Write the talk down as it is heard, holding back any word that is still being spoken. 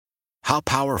How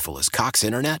powerful is Cox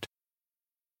Internet?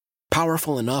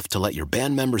 Powerful enough to let your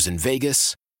band members in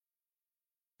Vegas,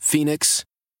 Phoenix,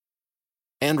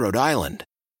 and Rhode Island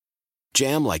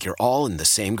jam like you're all in the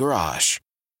same garage.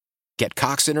 Get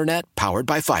Cox Internet powered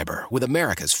by fiber with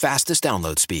America's fastest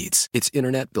download speeds. It's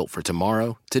internet built for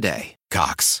tomorrow, today.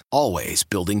 Cox, always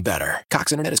building better.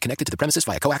 Cox Internet is connected to the premises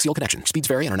via coaxial connection. Speeds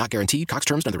vary and are not guaranteed. Cox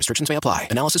terms and other restrictions may apply.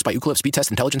 Analysis by Ookla Speed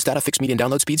Test Intelligence Data. Fixed median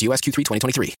download speeds. US Q3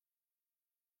 2023.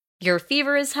 Your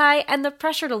fever is high and the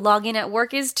pressure to log in at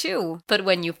work is too. But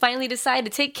when you finally decide to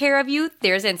take care of you,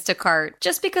 there's Instacart.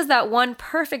 Just because that one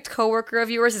perfect coworker of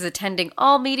yours is attending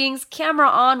all meetings, camera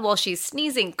on while she's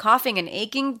sneezing, coughing, and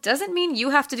aching, doesn't mean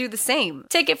you have to do the same.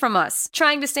 Take it from us.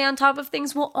 Trying to stay on top of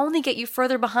things will only get you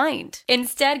further behind.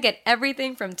 Instead, get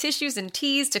everything from tissues and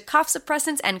teas to cough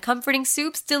suppressants and comforting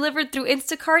soups delivered through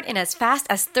Instacart in as fast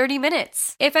as 30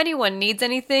 minutes. If anyone needs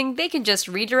anything, they can just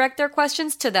redirect their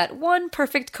questions to that one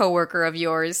perfect coworker of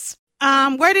yours.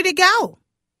 Where did it go?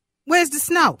 Where's the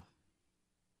snow?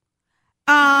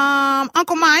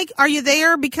 Uncle Mike, are you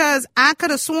there? Because I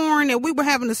could have sworn that we were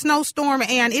having a snowstorm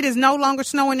and it is no longer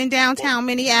snowing in downtown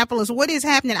Minneapolis. What is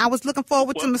happening? I was looking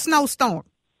forward to a snowstorm.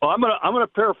 Well, I'm gonna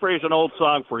paraphrase an old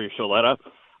song for you, Sheletta.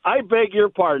 I beg your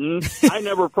pardon. I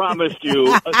never promised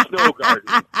you a snow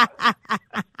garden.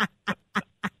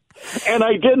 And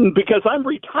I didn't because I'm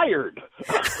retired.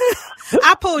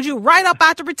 I pulled you right up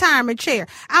out the retirement chair.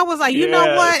 I was like, you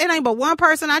know what? It ain't but one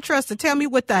person I trust to tell me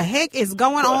what the heck is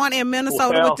going on in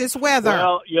Minnesota with this weather.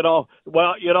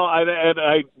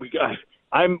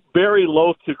 I'm very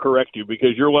loath to correct you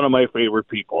because you're one of my favorite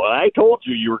people. And I told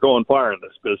you were going far in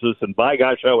this business, and by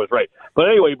gosh, I was right. But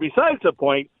anyway, besides the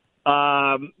point,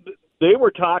 they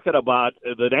were talking about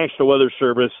the National Weather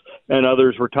Service and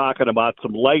others were talking about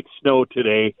some light snow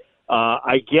today.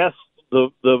 I guess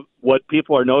the what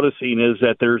people are noticing is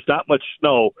that there's not much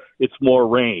snow; it's more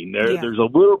rain. There's a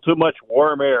little too much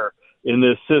warm air in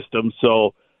this system,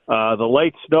 so the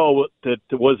light snow that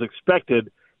was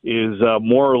expected is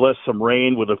more or less some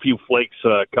rain with a few flakes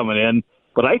coming in.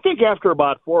 But I think after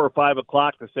about 4 or 5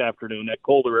 o'clock this afternoon, that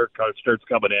colder air starts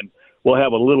coming in. We'll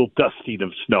have a little dusting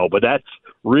of snow, but that's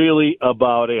really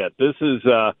about it. This is,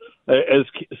 as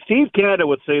Steve Cannon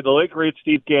would say, the late great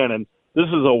Steve Cannon, this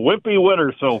is a wimpy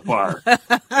winter so far.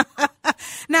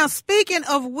 Now, speaking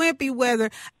of wimpy weather,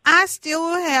 I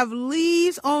still have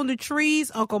leaves on the trees,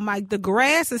 Uncle Mike. The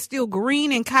grass is still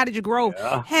green in Cottage Grove.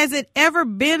 Yeah. Has it ever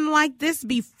been like this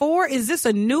before? Is this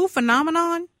a new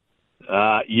phenomenon?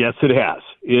 Yes, it has.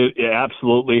 It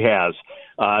absolutely has.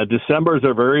 Decembers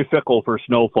are very fickle for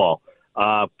snowfall.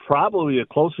 Probably the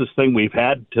closest thing we've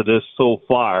had to this so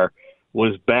far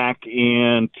was back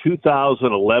in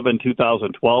 2011,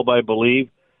 2012, I believe.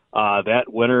 That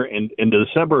winter in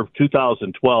December of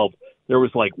 2012, there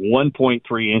was like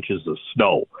 1.3 inches of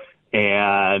snow.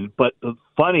 But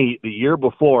the year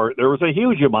before, there was a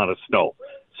huge amount of snow.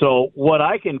 So what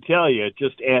I can tell you,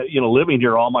 just living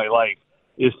here all my life,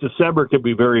 is December can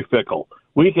be very fickle.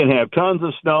 We can have tons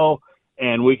of snow,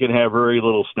 and we can have very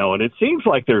little snow. And it seems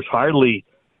like there's hardly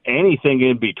anything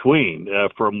in between,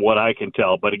 from what I can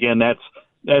tell. But again,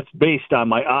 that's based on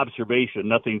my observation,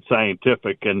 nothing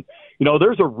scientific. And,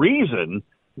 there's a reason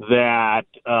that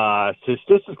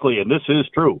statistically, and this is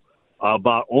true,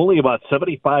 only about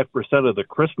 75% of the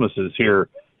Christmases here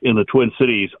in the Twin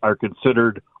Cities are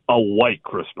considered a white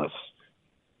Christmas.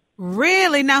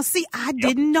 Really? Now, see, I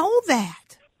didn't know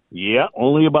that. Yeah,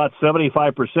 only about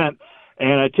 75%.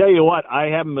 And I tell you what, I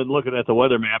haven't been looking at the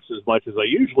weather maps as much as I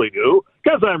usually do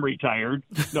because I'm retired.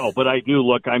 No, but I do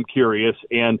look. I'm curious.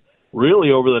 And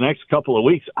really, over the next couple of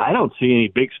weeks, I don't see any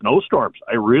big snowstorms.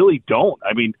 I really don't.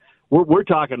 I mean, we're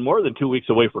talking more than 2 weeks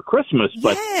away for Christmas,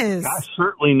 but gosh,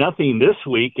 certainly nothing this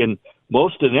week. And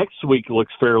most of next week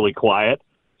looks fairly quiet.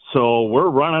 So we're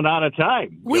running out of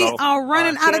time. We are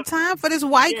running out of time for this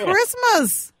white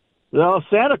Christmas. Well,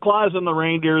 Santa Claus and the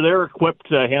reindeer, they're equipped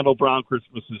to handle brown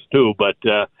Christmases too, but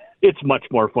it's much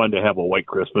more fun to have a white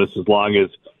Christmas as long as,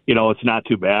 it's not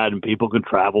too bad and people can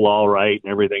travel all right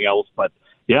and everything else. But,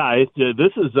 yeah,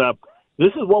 this is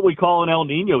what we call an El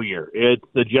Nino year.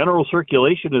 The general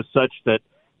circulation is such that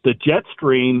the jet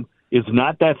stream is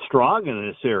not that strong in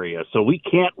this area, so we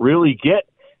can't really get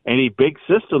any big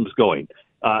systems going.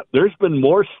 There's been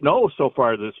more snow so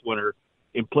far this winter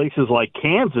in places like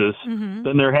Kansas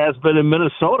than there has been in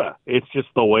Minnesota. It's just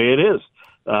the way it is.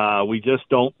 We just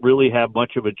don't really have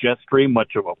much of a jet stream,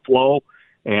 much of a flow.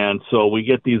 And so we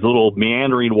get these little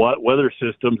meandering weather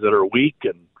systems that are weak,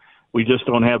 and we just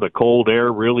don't have the cold air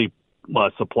really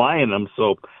supplying them.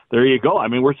 So there you go. I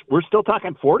mean, we're still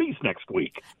talking 40s next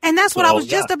week. And that's what I was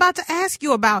just about to ask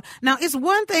you about. Now, it's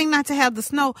one thing not to have the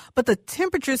snow, but the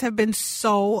temperatures have been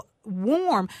so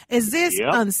warm. Is this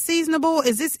unseasonable?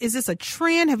 Is this a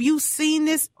trend? Have you seen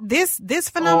this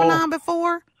phenomenon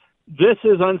before? This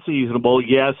is unseasonable,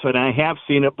 yes, and I have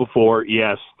seen it before,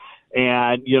 yes.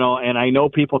 And, and I know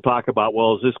people talk about,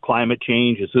 well, is this climate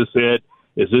change? Is this it?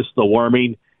 Is this the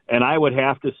warming? And I would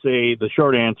have to say the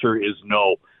short answer is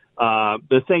no.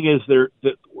 The thing is,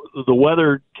 the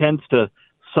weather tends to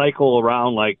cycle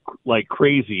around like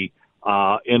crazy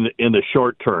in the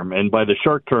short term. And by the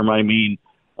short term, I mean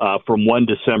from one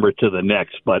December to the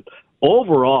next. But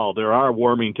overall, there are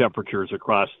warming temperatures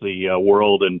across the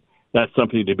world, and that's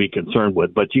something to be concerned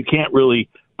with. But you can't really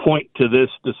point to this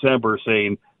December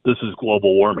saying this is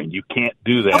global warming. You can't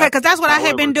do that. Okay, because that's what I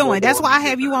have been doing. That's why I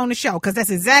have you on the show, because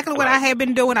that's exactly what I have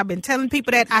been doing. I've been telling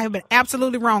people that I have been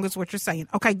absolutely wrong is what you're saying.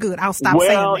 Okay, good. I'll stop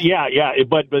saying that. Well, yeah.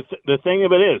 But the thing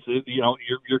of it is,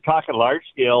 you're talking large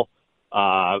scale.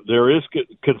 There is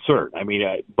concern. I mean,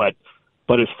 but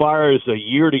as far as the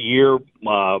year-to-year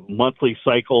monthly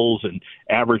cycles and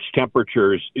average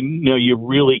temperatures, you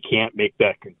really can't make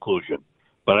that conclusion.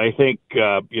 But I think,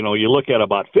 you look at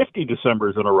about 50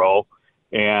 Decembers in a row,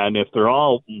 and if they're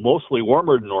all mostly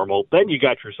warmer than normal, then you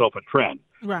got yourself a trend.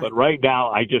 Right. But right now,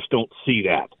 I just don't see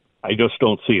that.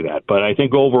 But I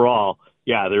think overall,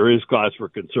 yeah, there is cause for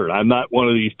concern. I'm not one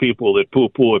of these people that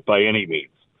poo-poo it by any means.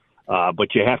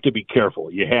 But you have to be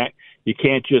careful. You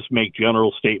can't just make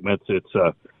general statements. It's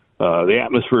the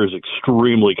atmosphere is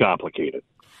extremely complicated.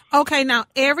 Okay, now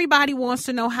everybody wants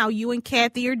to know how you and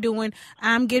Kathy are doing.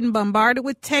 I'm getting bombarded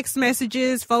with text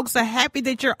messages. Folks are happy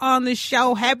that you're on the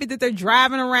show, happy that they're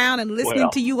driving around and listening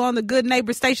to you on the Good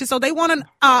Neighbor station. So they want an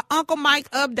Uncle Mike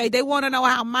update. They want to know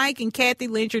how Mike and Kathy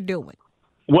Lynch are doing.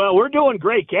 Well, we're doing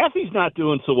great. Kathy's not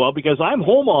doing so well because I'm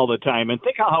home all the time, and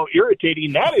think how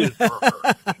irritating that is for her.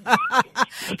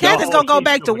 Kathy's going to go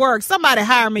back to work. Somebody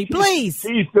hire me, please.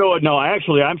 She's doing,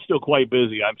 actually, I'm still quite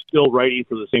busy. I'm still writing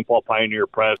for the St. Paul Pioneer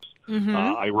Press. Mm-hmm.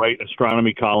 I write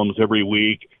astronomy columns every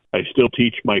week. I still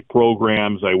teach my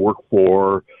programs. I work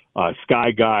for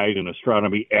Sky Guide, an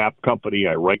astronomy app company.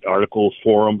 I write articles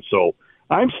for them. So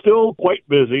I'm still quite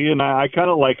busy, and I kind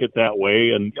of like it that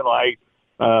way. And,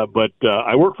 But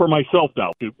I work for myself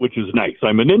now, which is nice.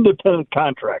 I'm an independent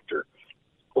contractor,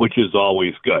 which is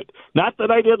always good. Not that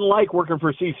I didn't like working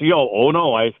for CCO. Oh,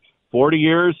 no, 40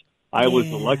 years, I was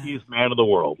the luckiest man in the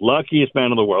world.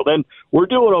 And we're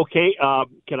doing okay.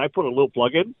 Can I put a little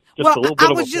plug in? A little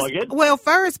bit of a plug-in? Well,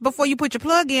 first, before you put your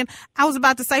plug in, I was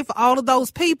about to say for all of those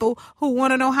people who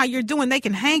want to know how you're doing, they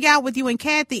can hang out with you and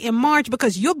Kathy in March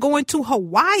because you're going to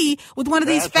Hawaii with one of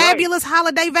these fabulous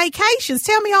holiday vacations.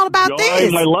 Tell me all about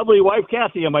this. My lovely wife,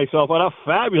 Kathy, and myself on a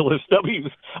fabulous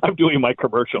I'm doing my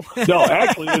commercial. No,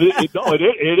 actually, it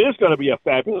is going to be a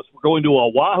fabulous. We're going to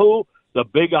Oahu, the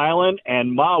Big Island,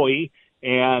 and Maui,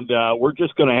 and we're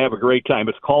just going to have a great time.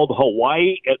 It's called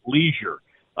Hawaii at Leisure.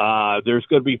 There's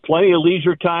going to be plenty of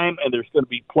leisure time, and there's going to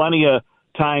be plenty of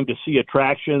time to see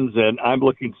attractions, and I'm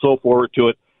looking so forward to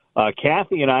it.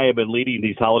 Kathy and I have been leading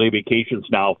these holiday vacations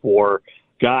now for,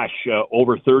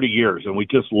 over 30 years, and we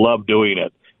just love doing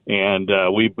it. And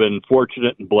we've been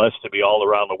fortunate and blessed to be all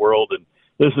around the world, and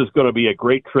this is going to be a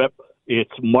great trip.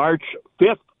 It's March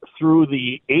 5th through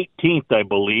the 18th, I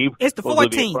believe. It's the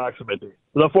 14th.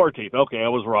 The 14th. Okay, I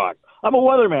was wrong. I'm a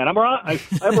weatherman. I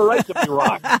have a right to be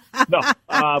wrong. No,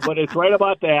 but it's right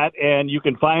about that, and you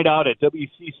can find out at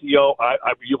WCCO.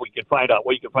 You can find out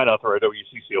through our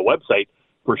WCCO website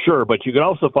for sure, but you can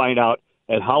also find out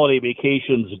at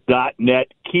holidayvacations.net,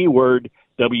 keyword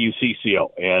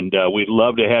WCCO, and we'd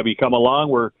love to have you come along.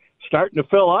 We're starting to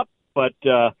fill up, but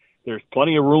there's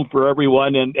plenty of room for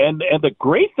everyone, and the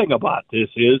great thing about this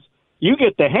is you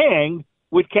get to hang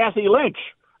with Kathy Lynch.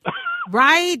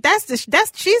 Right,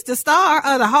 she's the star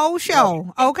of the whole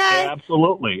show. Okay,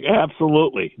 absolutely.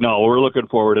 No, we're looking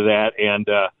forward to that, and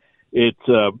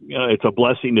it's a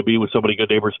blessing to be with so many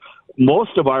good neighbors.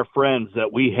 Most of our friends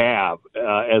that we have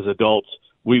as adults,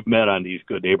 we've met on these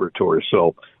Good Neighbor tours.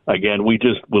 So again, we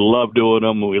love doing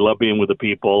them. We love being with the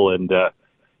people, and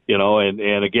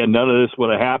and again, none of this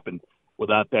would have happened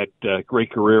without that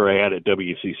great career I had at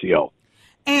WCCO.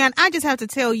 And I just have to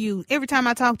tell you, every time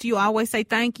I talk to you, I always say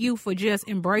thank you for just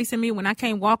embracing me when I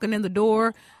came walking in the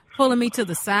door, pulling me to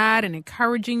the side and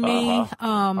encouraging me.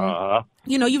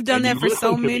 You've done that for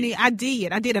so many. I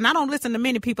did. And I don't listen to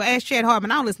many people. Ask Chad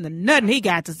Hartman. I don't listen to nothing he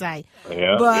got to say.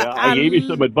 Yeah, but I gave you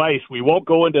some advice. We won't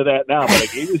go into that now, but I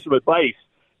gave you some advice.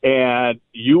 and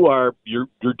you're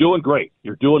doing great.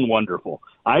 You're doing wonderful.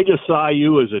 I just saw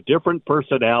you as a different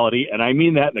personality, and I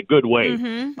mean that in a good way.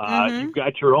 You've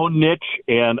got your own niche,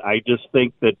 and I just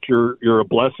think that you're a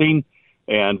blessing,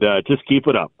 and just keep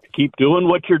it up. Keep doing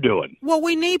what you're doing. Well,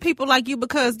 we need people like you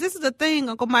because this is the thing,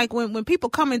 Uncle Mike, when people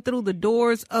come in through the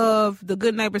doors of the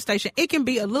Good Neighbor Station, it can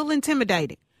be a little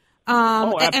intimidating.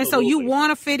 And so you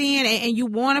want to fit in and you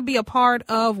want to be a part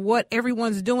of what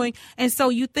everyone's doing. And so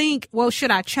you think, well,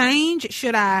 should I change?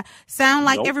 Should I sound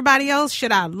like everybody else?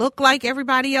 Should I look like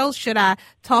everybody else? Should I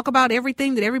talk about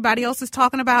everything that everybody else is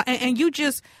talking about? And you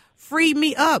just freed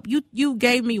me up. You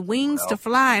gave me wings to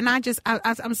fly. And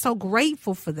I'm so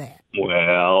grateful for that.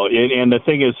 Well, and the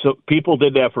thing is, so people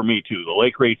did that for me too. The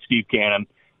late great Steve Cannon,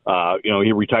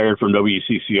 he retired from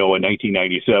WCCO in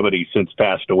 1997. He's since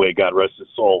passed away, God rest his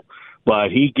soul.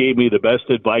 But he gave me the best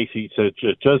advice. He said,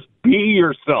 just be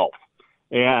yourself.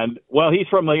 And, well, he's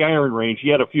from the Iron Range. He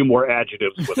had a few more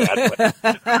adjectives with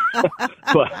that.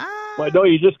 But no,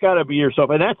 you just got to be yourself.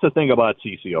 And that's the thing about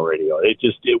CCO Radio.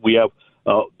 We have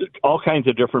all kinds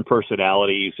of different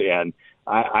personalities. And,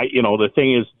 the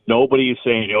thing is, nobody's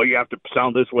saying, you have to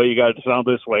sound this way, you got to sound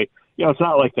this way. It's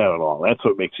not like that at all. That's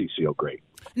what makes CCO great.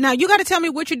 Now, you got to tell me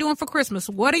what you're doing for Christmas.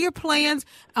 What are your plans?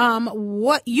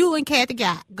 What you and Kathy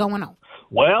got going on?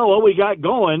 Well, what we got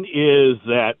going is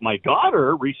that my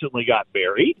daughter recently got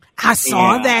married. I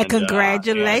saw that.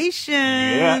 Congratulations.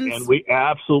 And we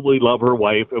absolutely love her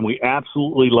wife, and we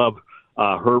absolutely love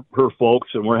her folks,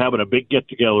 and we're having a big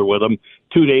get-together with them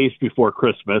 2 days before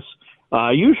Christmas.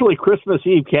 Usually Christmas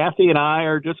Eve, Kathy and I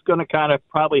are just going to kind of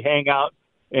probably hang out,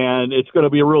 and it's going to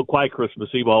be a real quiet Christmas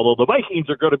Eve, although the Vikings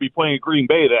are going to be playing Green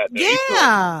Bay that day.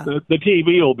 Yeah. So the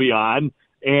TV will be on.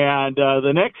 And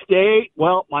the next day,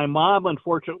 well, my mom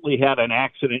unfortunately had an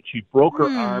accident. She broke her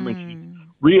arm, and she's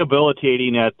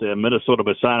rehabilitating at the Minnesota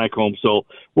Masonic Home. So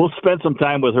we'll spend some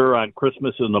time with her on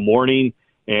Christmas in the morning,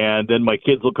 and then my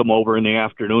kids will come over in the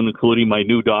afternoon, including my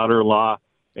new daughter-in-law.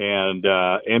 And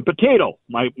Potato,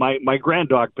 my grand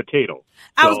dog Potato.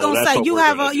 I was going to say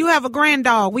you have a grand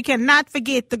dog. We cannot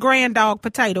forget the grand dog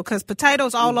Potato because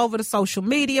Potato's all over the social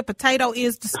media. Potato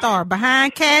is the star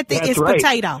behind Kathy. It's right.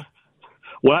 Potato.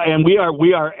 Well, and we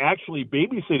are actually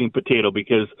babysitting Potato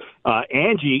because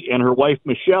Angie and her wife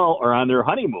Michelle are on their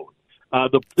honeymoon.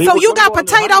 So you got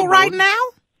Potato right now?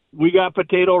 We got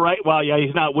Potato right. Well, yeah,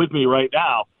 he's not with me right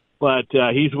now. But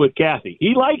he's with Kathy.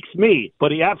 He likes me,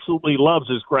 but he absolutely loves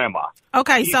his grandma.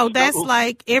 Okay, so that's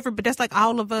like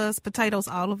all of us, Potatoes,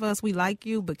 all of us. We like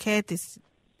you, but Kathy's,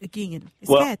 again, it's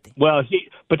Kathy. Well,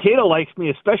 Potato likes me,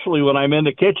 especially when I'm in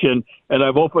the kitchen and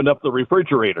I've opened up the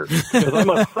refrigerator. Because I'm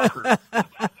a sucker.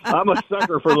 I'm a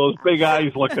sucker for those big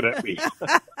eyes looking at me.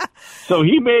 So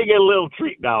he may get a little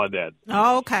treat now and then.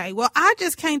 Okay. Well, I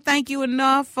just can't thank you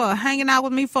enough for hanging out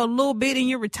with me for a little bit in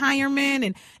your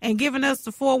retirement and giving us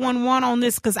the 411 on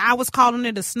this because I was calling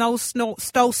it a snow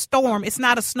storm. It's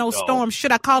not a snowstorm.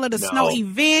 Should I call it a snow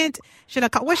event?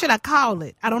 What should I call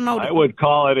it? I don't know. I would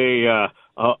call it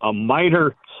a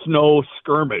minor snow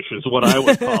skirmish is what I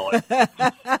would call it.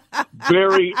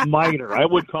 Very minor. I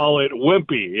would call it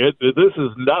wimpy. This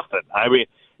is nothing. I mean,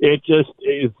 it just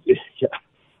is.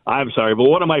 I'm sorry, but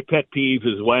one of my pet peeves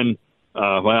is when,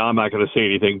 I'm not going to say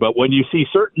anything, but when you see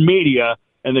certain media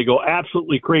and they go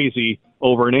absolutely crazy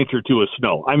over an inch or two of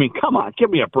snow. I mean, come on, give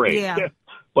me a break. Yeah.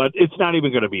 But it's not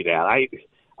even going to be that.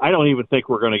 I don't even think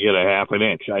we're going to get a half an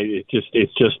inch.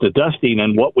 It's just a dusting,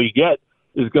 and what we get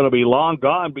is going to be long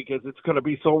gone because it's going to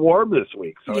be so warm this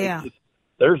week. So yeah.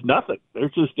 There's nothing.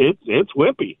 It's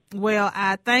wimpy. Well,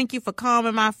 I thank you for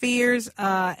calming my fears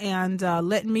and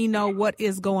letting me know what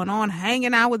is going on,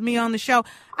 hanging out with me on the show.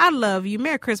 I love you.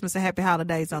 Merry Christmas and Happy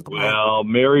Holidays, Uncle Mike. Well,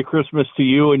 Merry Christmas to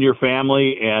you and your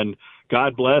family, and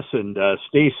God bless, and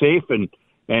stay safe,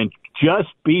 and just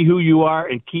be who you are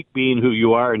and keep being who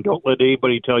you are, and don't let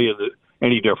anybody tell you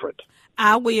any different.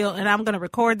 I will, and I'm going to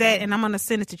record that, and I'm going to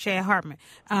send it to Chad Hartman.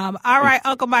 All right,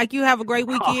 Uncle Mike, you have a great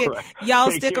weekend. Right. Y'all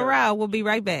stick around. We'll be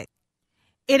right back.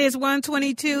 It is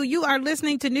 1:22. You are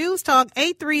listening to News Talk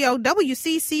 830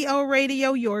 WCCO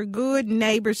Radio, your good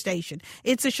neighbor station.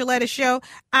 It's a Sheletta show.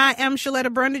 I am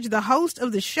Sheletta Brundage, the host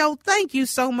of the show. Thank you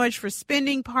so much for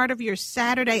spending part of your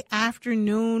Saturday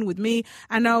afternoon with me.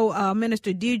 I know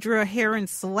Minister Deidre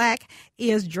Heron-Slack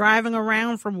is driving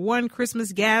around from one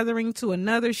Christmas gathering to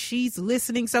another. She's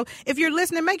listening. So if you're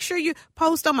listening, make sure you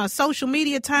post on my social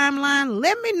media timeline.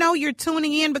 Let me know you're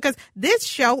tuning in because this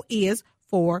show is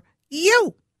for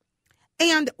you.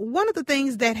 And one of the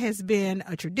things that has been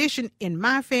a tradition in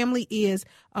my family is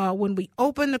when we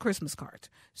open the Christmas cards.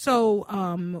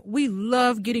 So we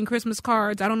love getting Christmas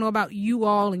cards. I don't know about you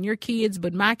all and your kids,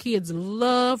 but my kids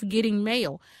love getting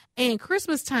mail. And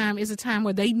Christmas time is a time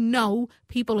where they know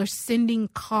people are sending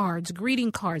cards,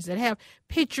 greeting cards that have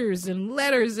pictures and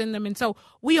letters in them. And so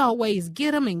we always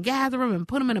get them and gather them and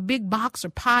put them in a big box or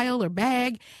pile or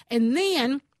bag. And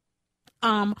then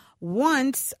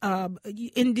once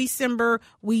in December,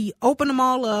 we open them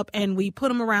all up and we put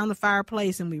them around the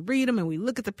fireplace and we read them and we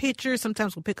look at the pictures.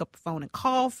 Sometimes we'll pick up the phone and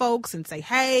call folks and say,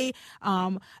 hey,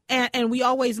 and we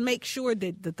always make sure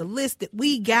that the list that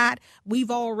we got,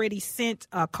 we've already sent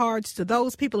cards to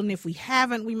those people. And if we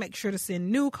haven't, we make sure to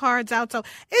send new cards out. So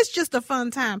it's just a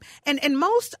fun time. And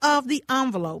most of the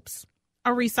envelopes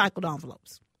are recycled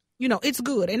envelopes. You know, it's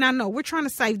good. And I know we're trying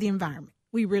to save the environment.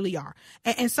 We really are.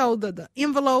 And so the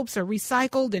envelopes are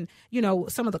recycled and, you know,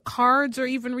 some of the cards are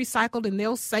even recycled and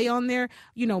they'll say on there,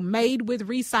 you know, made with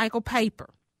recycled paper.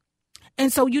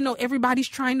 And so, you know, everybody's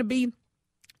trying to be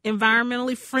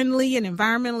environmentally friendly and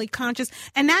environmentally conscious.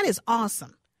 And that is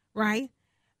awesome, right?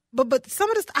 But some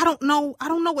of this, I don't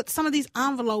know what some of these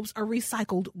envelopes are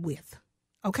recycled with,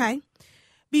 okay?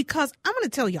 Because I'm going to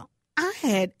tell y'all, I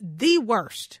had the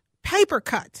worst paper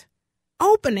cut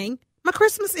opening my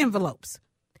Christmas envelopes.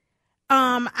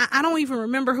 I don't even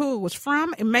remember who it was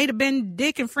from. It may have been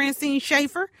Dick and Francine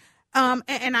Schaefer. And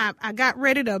I got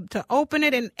ready to open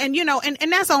it and you know, and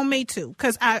that's on me too,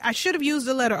 because I should have used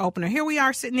the letter opener. Here we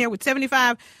are sitting there with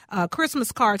 75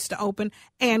 Christmas cards to open,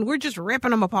 and we're just ripping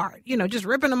them apart, you know, just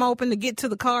ripping them open to get to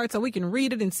the card so we can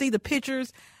read it and see the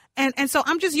pictures. And so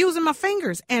I'm just using my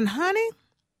fingers. And honey,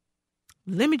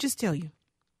 let me just tell you,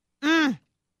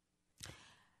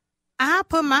 I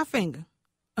put my finger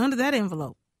under that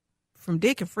envelope from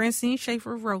Dick and Francine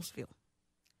Schaefer of Roseville.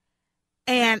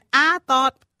 And I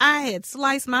thought I had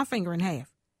sliced my finger in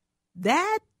half.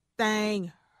 That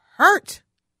thing hurt.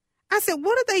 I said,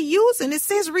 what are they using? It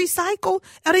says recycle.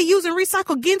 Are they using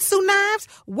recycled Ginsu knives?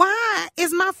 Why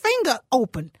is my finger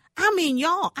open? I mean,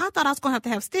 y'all, I thought I was going to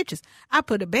have stitches. I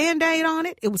put a Band-Aid on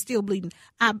it. It was still bleeding.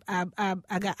 I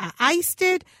iced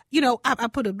it. You know, I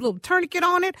put a little tourniquet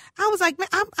on it. I was like, man,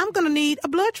 I'm going to need a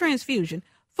blood transfusion.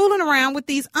 Fooling around with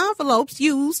these envelopes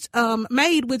used,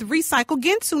 made with recycled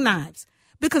Ginsu knives.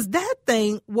 Because that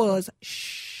thing was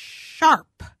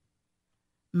sharp.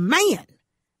 Man.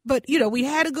 But, you know, we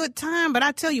had a good time. But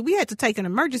I tell you, we had to take an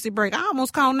emergency break. I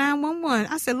almost called 911.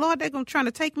 I said, Lord, they're going to try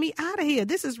to take me out of here.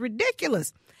 This is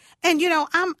ridiculous. And, you know,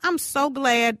 I'm so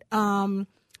glad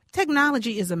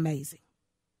technology is amazing.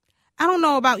 I don't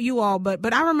know about you all,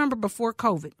 but I remember before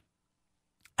COVID,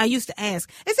 I used to ask,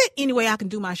 is there any way I can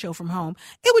do my show from home?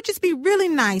 It would just be really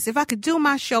nice if I could do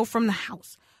my show from the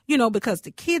house, you know, because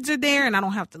the kids are there and I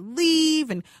don't have to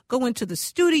leave and go into the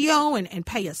studio and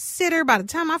pay a sitter. By the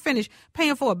time I finish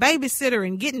paying for a babysitter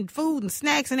and getting food and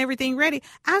snacks and everything ready,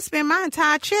 I spend my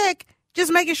entire check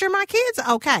just making sure my kids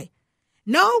are okay.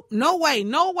 No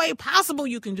way possible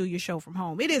you can do your show from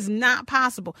home. It is not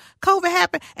possible. COVID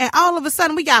happened, and all of a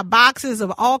sudden we got boxes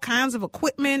of all kinds of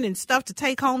equipment and stuff to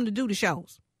take home to do the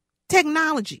shows.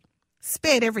 Technology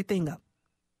sped everything up.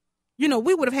 You know,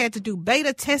 we would have had to do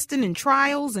beta testing and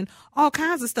trials and all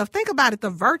kinds of stuff. Think about it. The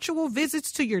virtual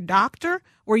visits to your doctor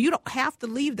where you don't have to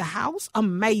leave the house.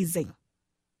 Amazing.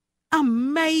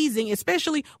 Amazing,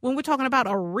 especially when we're talking about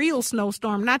a real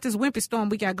snowstorm, not this wimpy storm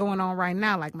we got going on right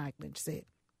now, like Mike Lynch said.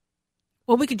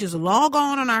 Well, we can just log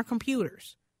on our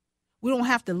computers. We don't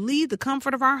have to leave the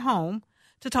comfort of our home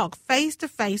to talk face to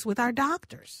face with our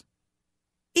doctors.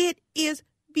 It is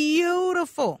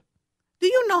beautiful. Do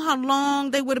you know how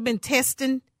long they would have been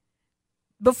testing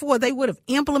before they would have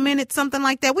implemented something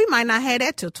like that? We might not have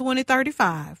that till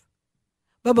 2035.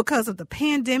 But because of the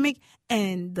pandemic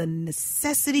and the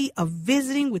necessity of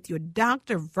visiting with your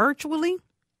doctor virtually,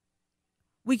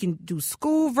 we can do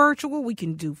school virtual, we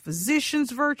can do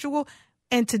physicians virtual.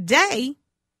 And today,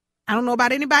 I don't know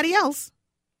about anybody else,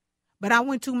 but I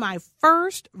went to my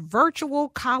first virtual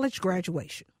college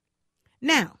graduation.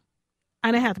 Now,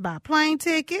 I didn't have to buy a plane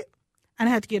ticket. I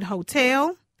didn't have to get a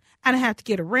hotel. I didn't have to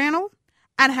get a rental.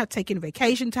 I didn't have to take any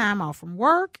vacation time off from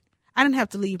work. I didn't have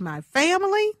to leave my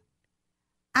family.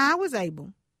 I was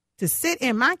able to sit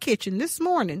in my kitchen this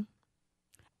morning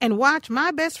and watch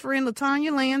my best friend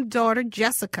LaTanya Land's daughter,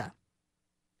 Jessica,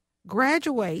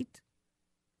 graduate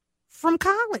from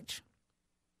college.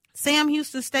 Sam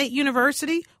Houston State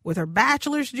University with her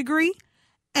bachelor's degree.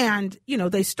 And,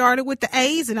 they started with the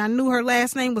A's, and I knew her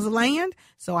last name was Land.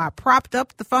 So I propped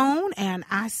up the phone, and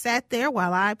I sat there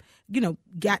while I,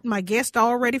 got my guest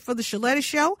all ready for the Sheletta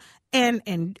show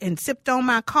and sipped on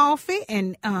my coffee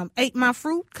and ate my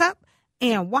fruit cup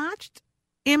and watched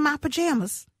in my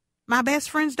pajamas my best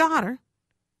friend's daughter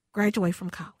graduate from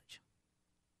college.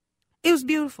 It was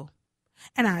beautiful.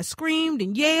 And I screamed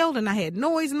and yelled, and I had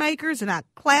noisemakers, and I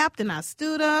clapped, and I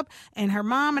stood up, and her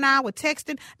mom and I were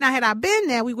texting. Now, had I been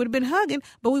there, we would have been hugging,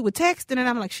 but we were texting, and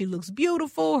I'm like, she looks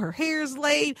beautiful. Her hair's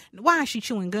laid. Why is she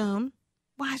chewing gum?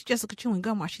 Why is Jessica chewing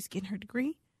gum while she's getting her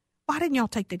degree? Why didn't y'all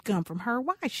take that gum from her?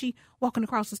 Why is she walking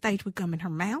across the stage with gum in her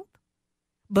mouth?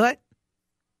 But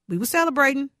we were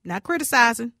celebrating, not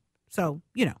criticizing. So,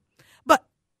 But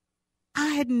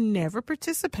I had never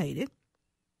participated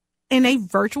in a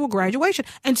virtual graduation.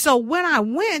 And so when I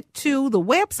went to the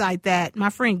website that my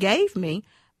friend gave me,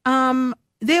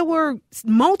 there were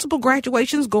multiple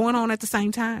graduations going on at the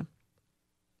same time.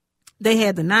 They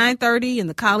had the 9:30 in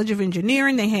the College of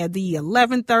Engineering. They had the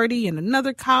 11:30 in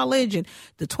another college and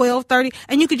the 12:30.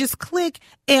 And you could just click,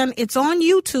 and it's on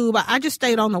YouTube. I just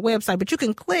stayed on the website, but you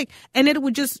can click, and it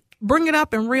would just bring it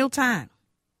up in real time.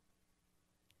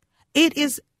 It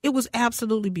was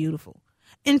absolutely beautiful.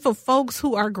 And for folks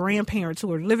who are grandparents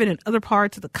who are living in other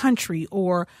parts of the country,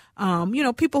 or,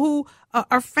 people who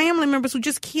are family members who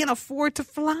just can't afford to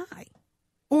fly,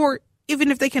 or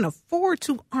even if they can afford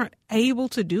to, aren't able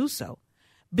to do so,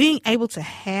 being able to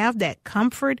have that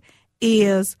comfort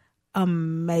is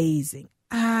amazing.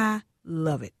 I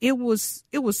love it. It was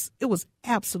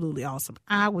absolutely awesome.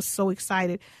 I was so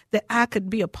excited that I could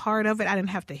be a part of it. I didn't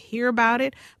have to hear about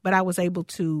it, but I was able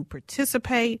to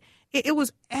participate. It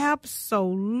was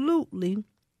absolutely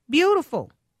beautiful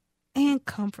and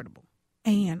comfortable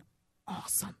and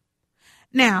awesome.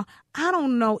 Now, I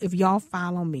don't know if y'all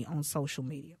follow me on social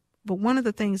media, but one of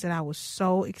the things that I was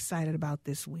so excited about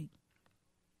this week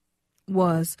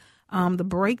was the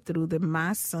breakthrough that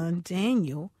my son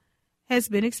Daniel has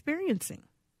been experiencing.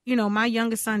 My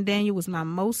youngest son Daniel was my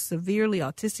most severely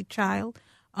autistic child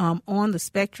on the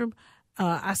spectrum.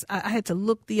 I had to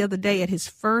look the other day at his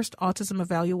first autism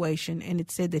evaluation, and it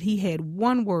said that he had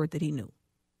one word that he knew,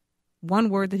 one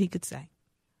word that he could say.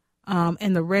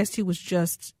 And the rest, he was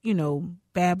just,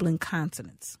 babbling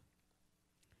consonants.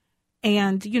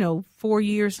 And, 4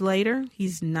 years later,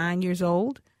 he's 9 years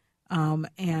old.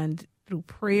 And through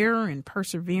prayer and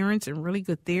perseverance and really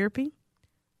good therapy,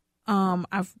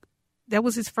 that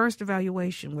was his first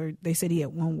evaluation where they said he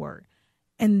had one word.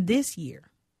 And this year,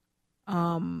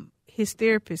 his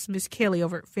therapist, Miss Kelly,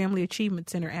 over at Family Achievement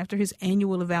Center, after his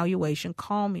annual evaluation,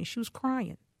 called me, and she was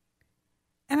crying.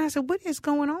 And I said, "What is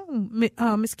going on,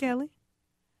 Miss Kelly?"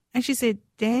 And she said,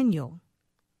 "Daniel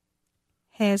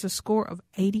has a score of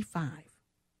 85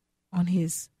 on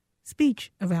his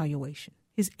speech evaluation,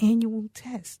 his annual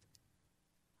test,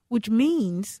 which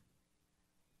means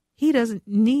he doesn't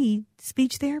need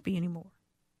speech therapy anymore.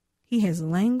 He has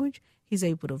language. He's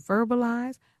able to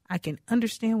verbalize. I can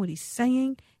understand what he's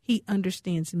saying. He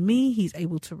understands me. He's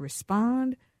able to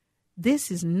respond.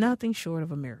 This is nothing short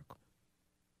of a miracle."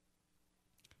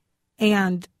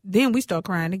 And then we start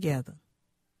crying together.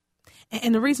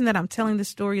 And the reason that I'm telling this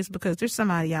story is because there's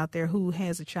somebody out there who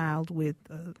has a child with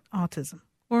autism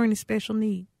or any special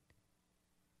need.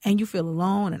 And you feel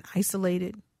alone and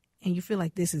isolated, and you feel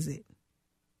like this is it.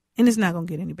 And it's not going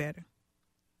to get any better.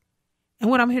 And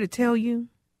what I'm here to tell you,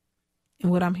 and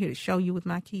what I'm here to show you with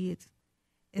my kids,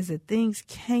 is that things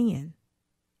can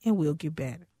and will get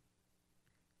better.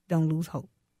 Don't lose hope.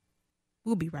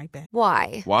 We'll be right back.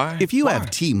 Why? If you have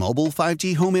T-Mobile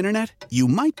 5G home internet, you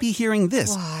might be hearing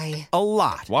this Why? a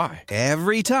lot. Why?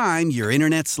 Every time your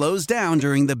internet slows down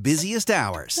during the busiest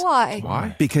hours.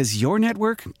 Why? Because your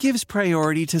network gives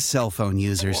priority to cell phone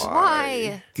users.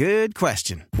 Why? Good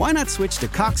question. Why not switch to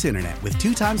Cox Internet with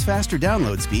 2 times faster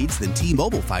download speeds than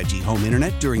T-Mobile 5G home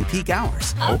internet during peak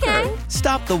hours? Okay.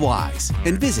 Stop the whys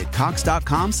and visit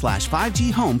cox.com/5G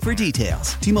home for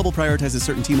details. T-Mobile prioritizes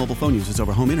certain T-Mobile phone users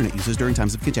over home internet users during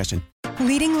times of congestion.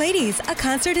 Leading Ladies, a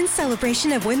concert in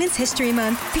celebration of Women's History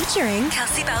Month featuring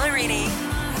Kelsey Ballerini,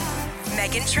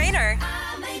 Meghan Trainor,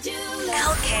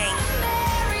 Elle King,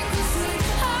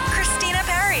 Christina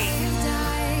Perri.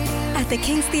 At the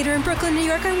King's Theater in Brooklyn, New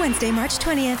York on Wednesday, March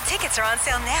 20th. Tickets are on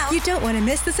sale now. You don't want to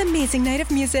miss this amazing night of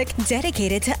music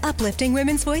dedicated to uplifting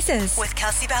women's voices. With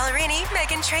Kelsey Ballerini,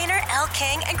 Meghan Trainor, Elle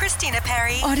King, and Christina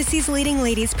Perri. Odyssey's Leading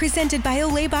Ladies presented by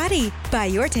Olay Body. Buy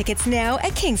your tickets now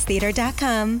at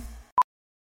kingstheater.com.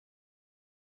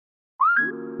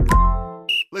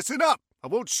 Listen up. I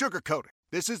won't sugarcoat it.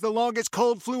 This is the longest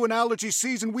cold, flu, and allergy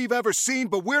season we've ever seen,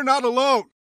 but we're not alone.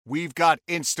 we've got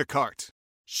Instacart.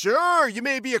 Sure, you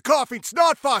may be a coughing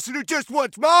snot faucet who just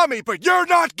wants mommy, but you're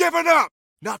not giving up!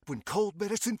 Not when cold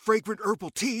medicine, fragrant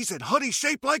herbal teas, and honey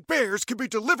shaped like bears can be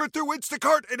delivered through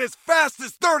Instacart in as fast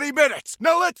as 30 minutes.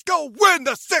 Now let's go win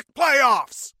the sick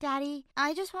playoffs! Daddy,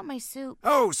 I just want my soup.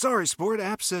 Oh, sorry, Sport.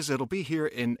 App says it'll be here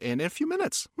in a few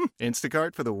minutes.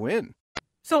 Instacart for the win.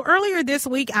 So earlier this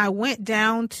week, I went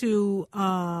down to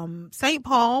St.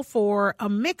 Paul for a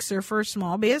mixer for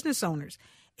small business owners.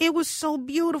 It was so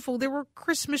beautiful. There were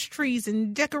Christmas trees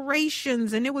and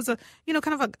decorations, and it was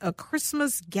kind of a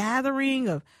Christmas gathering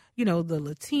of, the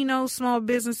Latino small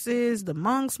businesses, the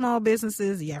Hmong small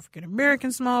businesses, the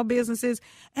African-American small businesses,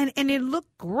 and it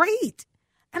looked great.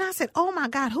 And I said, oh, my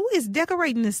God, who is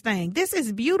decorating this thing? This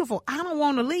is beautiful. I don't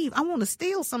want to leave. I want to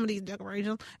steal some of these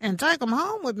decorations and take them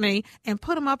home with me and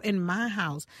put them up in my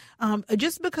house.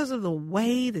 Just because of the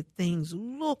way that things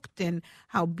looked and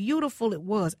how beautiful it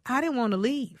was, I didn't want to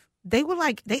leave. They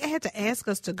had to ask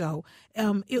us to go.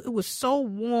 It was so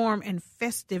warm and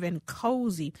festive and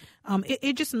cozy.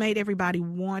 It just made everybody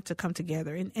want to come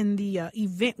together. And the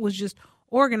event was just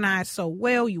organized so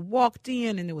well. You walked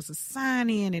in and there was a sign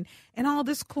in and all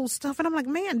this cool stuff. And I'm like,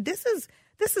 man, this is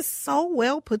so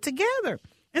well put together.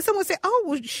 And someone said, oh,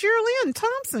 well, Shirley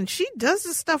Thompson, she does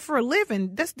this stuff for a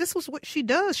living. This was what she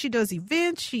does. She does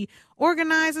events. She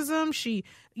organizes them. She,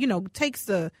 takes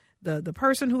the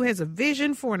person who has a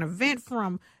vision for an event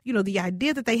from, the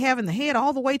idea that they have in the head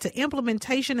all the way to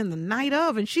implementation in the night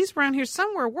of. And she's around here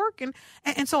somewhere working.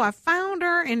 And so I found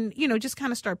her and, just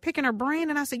kind of started picking her brain.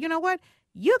 And I said, you know what?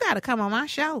 You got to come on my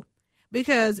show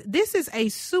because this is a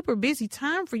super busy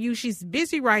time for you. She's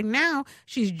busy right now.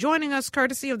 She's joining us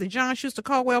courtesy of the John Schuster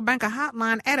Caldwell Banker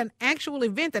Hotline at an actual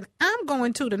event that I'm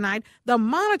going to tonight, the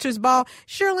Monitors Ball.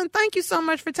 Shirley, thank you so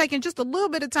much for taking just a little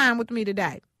bit of time with me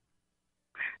today.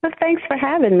 Well, thanks for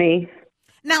having me.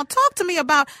 Now, talk to me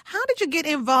about how did you get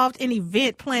involved in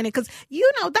event planning? Because,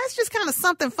 that's just kind of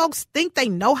something folks think they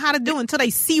know how to do until they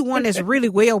see one that's really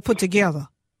well put together.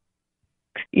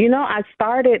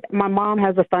 My mom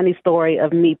has a funny story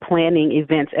of me planning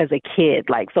events as a kid.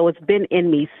 So it's been in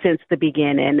me since the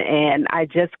beginning. And I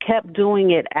just kept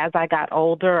doing it as I got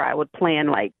older. I would plan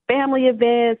family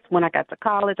events. When I got to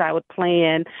college, I would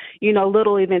plan,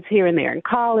 little events here and there in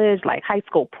college, like high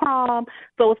school prom.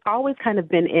 So it's always kind of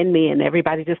been in me. And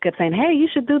everybody just kept saying, hey, you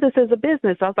should do this as a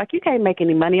business. I was like, you can't make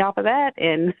any money off of that.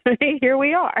 And here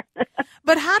we are.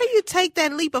 But how do you take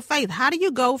that leap of faith? How do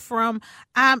you go from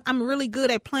I'm really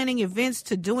good at planning events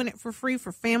to doing it for free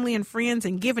for family and friends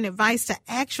and giving advice to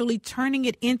actually turning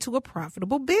it into a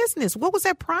profitable business? What was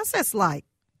that process like?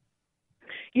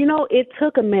 It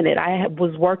took a minute. I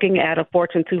was working at a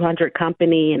Fortune 200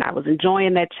 company and I was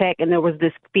enjoying that check. And there was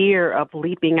this fear of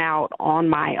leaping out on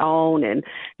my own and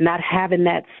not having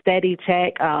that steady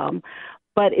check.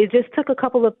 But it just took a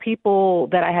couple of people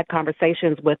that I had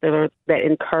conversations with that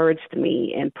encouraged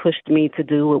me and pushed me to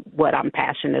do what I'm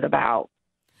passionate about.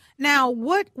 Now,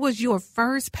 what was your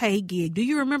first paid gig? Do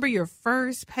you remember your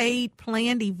first paid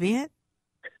planned event?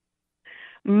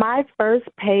 My first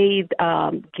paid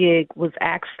gig was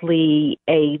actually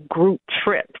a group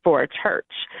trip for a church.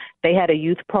 They had a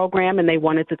youth program and they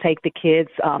wanted to take the kids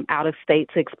out of state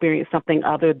to experience something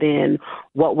other than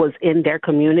what was in their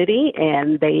community.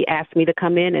 And they asked me to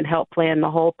come in and help plan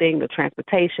the whole thing, the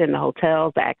transportation, the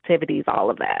hotels, the activities, all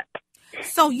of that.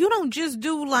 So you don't just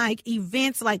do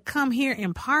events like come here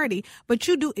and party, but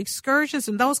you do excursions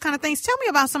and those kind of things. Tell me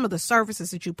about some of the services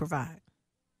that you provide.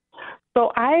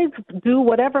 So I do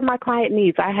whatever my client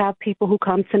needs. I have people who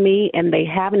come to me and they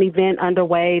have an event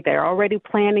underway. They're already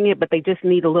planning it, but they just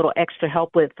need a little extra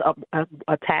help with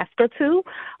a task or two.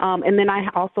 And then I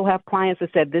also have clients that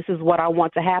said, this is what I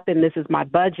want to happen. This is my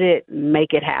budget.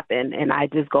 Make it happen. And I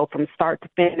just go from start to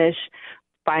finish,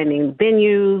 finding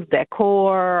venues,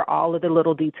 decor, all of the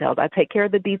little details. I take care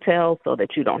of the details so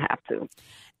that you don't have to.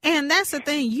 And that's the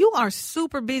thing. You are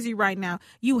super busy right now.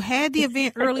 You had the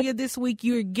event earlier this week.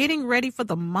 You're getting ready for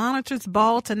the Monitors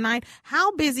Ball tonight.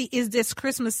 How busy is this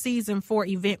Christmas season for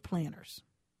event planners?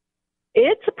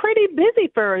 It's pretty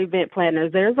busy for event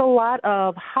planners. There's a lot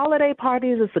of holiday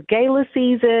parties. It's a gala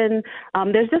season.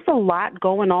 There's just a lot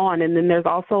going on. And then there's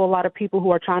also a lot of people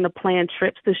who are trying to plan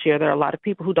trips this year. There are a lot of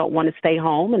people who don't want to stay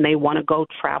home and they want to go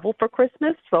travel for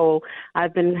Christmas. So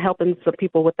I've been helping some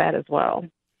people with that as well.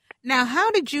 Now, how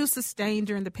did you sustain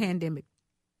during the pandemic?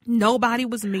 Nobody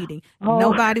was meeting.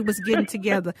 Nobody was getting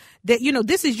together.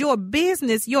 This is your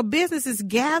business. Your business is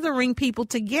gathering people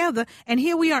together. And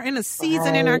here we are in a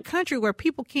season in our country where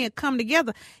people can't come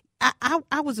together.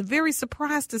 I was very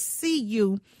surprised to see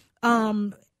you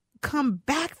come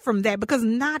back from that because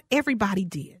not everybody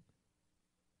did.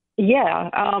 Yeah.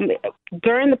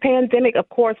 During the pandemic, of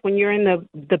course, when you're in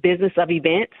the business of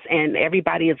events and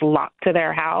everybody is locked to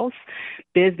their house,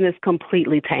 business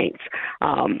completely tanks.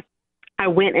 I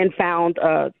went and found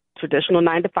a traditional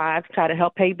 9-to-5 to try to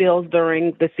help pay bills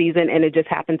during the season, and it just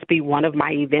happened to be one of my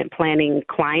event planning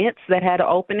clients that had an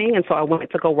opening, and so I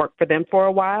went to go work for them for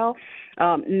a while.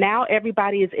 Now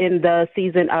everybody is in the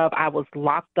season of I was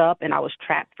locked up and I was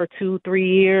trapped for 2-3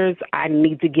 years. I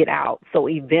need to get out. So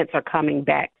events are coming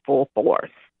back full force.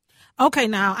 Okay,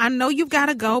 now, I know you've got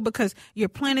to go because you're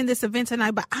planning this event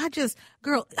tonight, but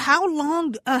girl, how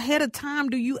long ahead of time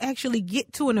do you actually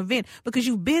get to an event? Because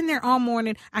you've been there all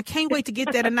morning. I can't wait to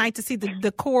get there tonight to see the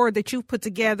decor that you've put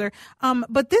together.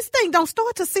 But this thing don't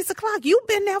start till 6 o'clock. You've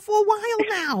been there for a while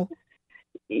now.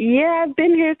 Yeah, I've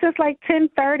been here since like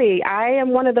 10:30. I am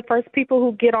one of the first people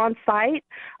who get on site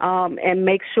and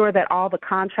make sure that all the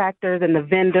contractors and the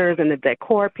vendors and the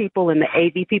decor people and the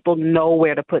AV people know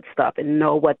where to put stuff and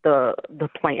know what the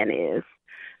plan is.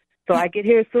 So I get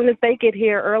here as soon as they get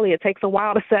here early. It takes a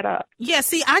while to set up. Yeah,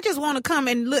 see, I just want to come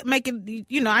and make it,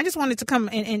 I just wanted to come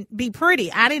and be pretty.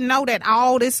 I didn't know that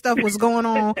all this stuff was going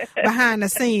on behind the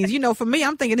scenes. For me,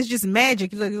 I'm thinking it's just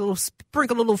magic, like a little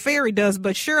sprinkle, a little fairy dust.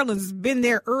 But Sherilyn's been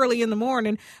there early in the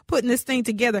morning putting this thing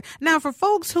together. Now, for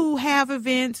folks who have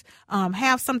events,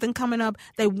 have something coming up,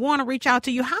 they want to reach out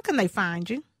to you, how can they find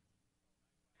you?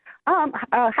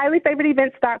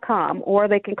 highlyfavoredevents.com, or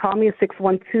they can call me at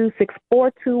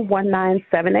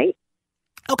 612-642-1978.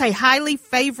 Okay,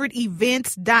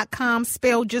 highlyfavoredevents.com,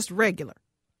 spelled just regular.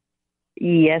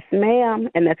 Yes, ma'am,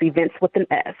 and that's events with an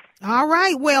S. All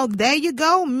right, well, there you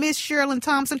go, Miss Sherilyn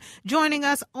Thompson, joining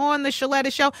us on the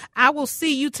Sheletta Show. I will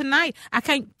see you tonight.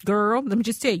 Girl, let me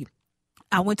just tell you.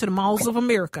 I went to the Malls of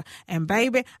America, and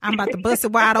baby, I'm about to bust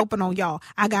it wide open on y'all.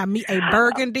 I got me a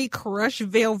burgundy crushed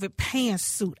velvet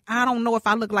pantsuit. I don't know if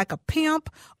I look like a pimp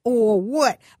or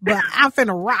what, but I'm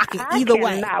finna rock it either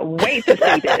way. I cannot wait to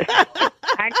see this.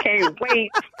 I can't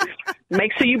wait.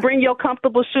 Make sure you bring your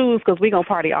comfortable shoes because we're going to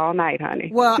party all night,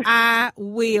 honey. Well, I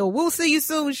will. We'll see you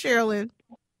soon, Sherilyn.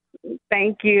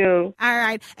 Thank you. All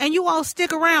right. And you all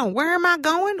stick around. Where am I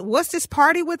going? What's this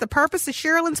party with? The purpose of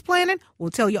Sherilyn's planning? We'll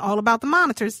tell you all about the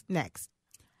monitors next.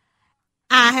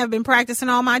 I have been practicing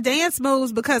all my dance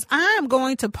moves because I'm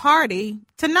going to party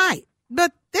tonight.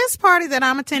 But this party that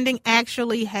I'm attending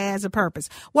actually has a purpose.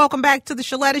 Welcome back to the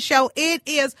Sheletta Show. It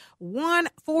is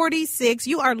 1:46.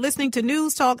 You are listening to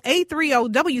News Talk 830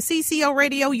 WCCO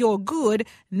Radio, your good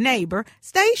neighbor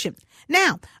station.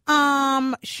 Now,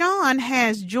 Sean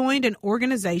has joined an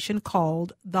organization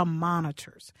called The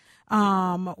Monitors.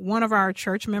 One of our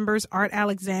church members, Art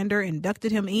Alexander,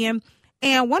 inducted him in.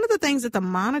 And one of the things that The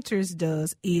Monitors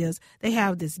does is they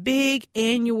have this big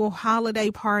annual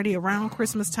holiday party around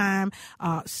Christmas time.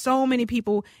 So many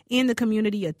people in the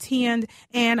community attend,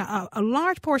 and a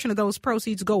large portion of those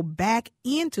proceeds go back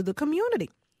into the community.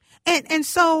 And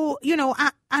so,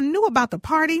 I knew about the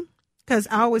party because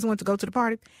I always wanted to go to the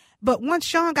party. But once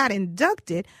Sean got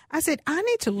inducted, I said, I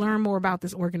need to learn more about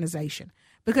this organization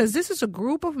because this is a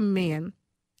group of men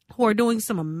who are doing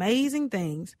some amazing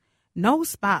things. No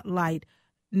spotlight,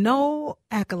 no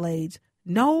accolades,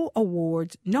 no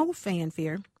awards, no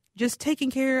fanfare, just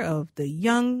taking care of the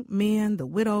young men, the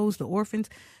widows, the orphans,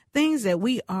 things that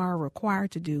we are required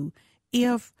to do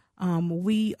if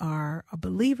we are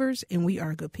believers and we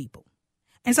are good people.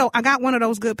 And so I got one of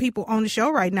those good people on the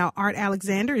show right now. Art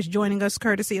Alexander is joining us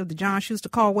courtesy of the John Schuster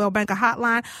Caldwell Banker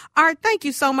Hotline. Art, thank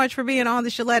you so much for being on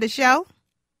the Sheletta Show.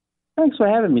 Thanks for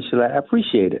having me, Sheletta. I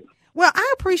appreciate it. Well,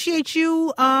 I appreciate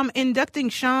you inducting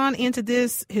Sean into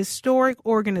this historic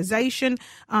organization.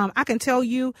 I can tell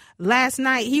you last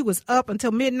night he was up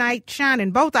until midnight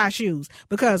shining both our shoes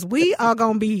because we are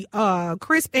going to be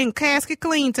crisp and casket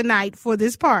clean tonight for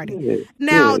this party. Good,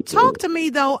 now, good, talk to me,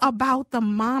 though, about the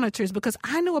Monitors because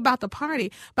I knew about the party,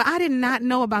 but I did not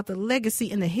know about the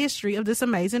legacy and the history of this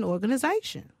amazing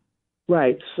organization.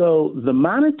 Right. So the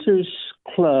Monitors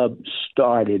Club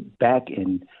started back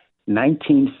in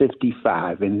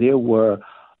 1955, and there were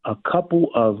a couple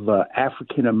of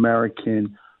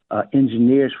African-American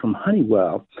engineers from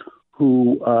Honeywell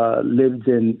who lived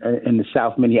in the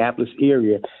South Minneapolis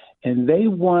area, and they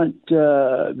weren't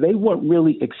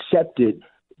really accepted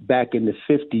back in the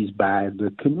 50s by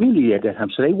the community at that time.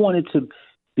 So they wanted to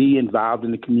be involved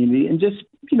in the community and just,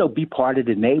 be part of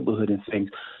the neighborhood and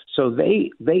things. So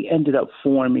they ended up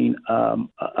forming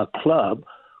a club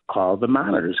called the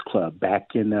Monitors Club back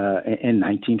in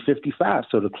 1955.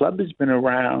 So the club has been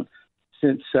around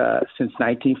since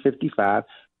 1955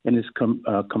 and is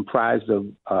comprised of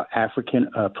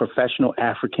professional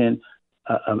African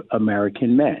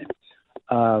American men.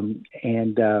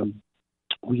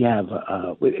 We have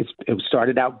it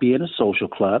started out being a social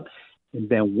club, and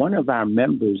then one of our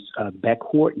members, Beck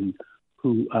Horton,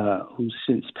 who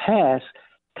since passed,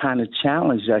 kind of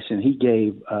challenged us, and he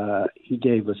gave a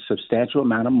substantial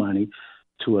amount of money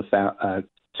to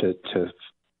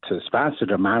to sponsor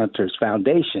the Monitors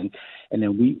Foundation, and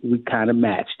then we kind of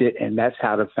matched it, and that's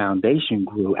how the foundation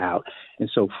grew out. And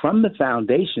so from the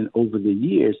foundation over the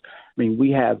years, I mean,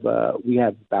 we have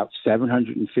about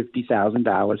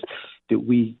 $750,000 that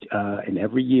we and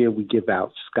every year we give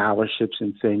out scholarships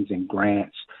and things and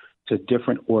grants to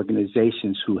different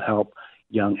organizations who help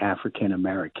young African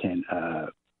American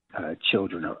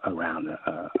children around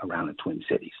the Twin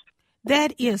Cities.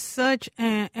 That is such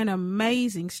an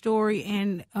amazing story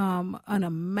and an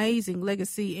amazing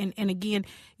legacy. And again,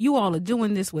 you all are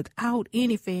doing this without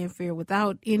any fanfare,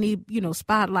 without any,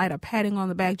 spotlight or patting on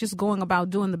the back, just going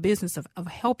about doing the business of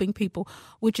helping people,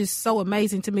 which is so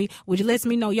amazing to me, which lets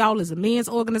me know y'all is a men's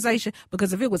organization,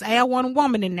 because if it was Al One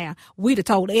Woman in there, we'd have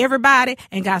told everybody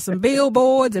and got some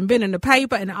billboards and been in the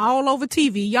paper and all over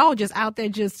TV. Y'all just out there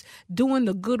just doing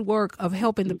the good work of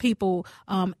helping the people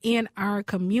in our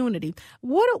community.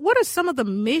 What are some of the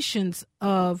missions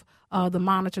of the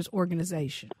Monitors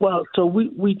organization? Well, so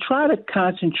we try to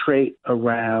concentrate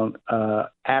around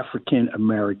African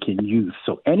American youth.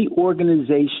 So any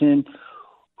organization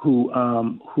who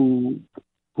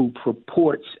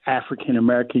purports African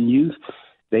American youth,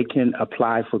 they can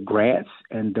apply for grants,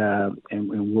 and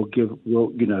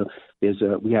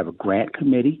we have a grant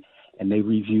committee, and they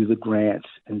review the grants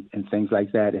and things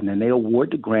like that, and then they award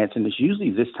the grants, and it's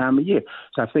usually this time of year.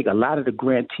 So I think a lot of the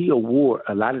grantee award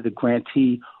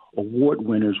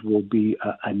winners will be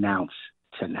announced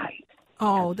tonight.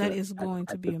 Oh, that is going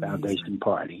to be amazing. Foundation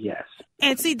party, yes.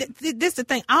 And see, this is the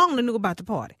thing. I only knew about the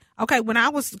party. Okay, when I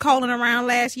was calling around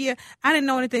last year, I didn't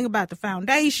know anything about the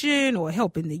foundation or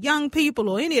helping the young people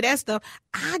or any of that stuff.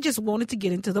 I just wanted to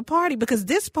get into the party because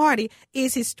this party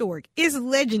is historic. It's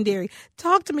legendary.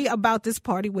 Talk to me about this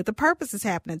party with the purpose is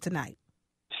happening tonight.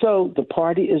 So the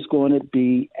party is going to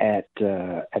be at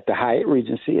the Hyatt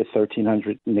Regency at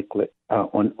 1300 Nicollet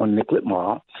on Nicollet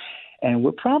Mall. And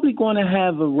we're probably going to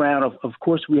have around, of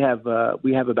course, we have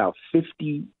about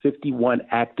 51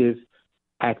 active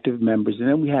members, and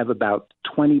then we have about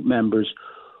 20 members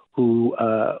who've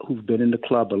been in the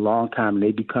club a long time, and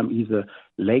they become either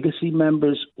legacy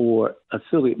members or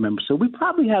affiliate members. So we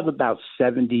probably have about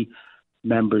 70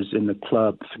 members in the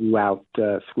club throughout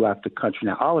the country.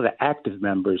 Now, all of the active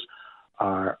members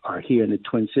are here in the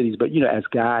Twin Cities, but as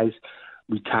guys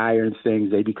retire and things,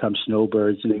 they become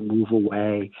snowbirds and they move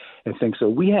away and things. So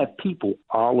we have people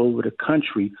all over the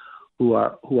country who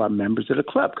are members of the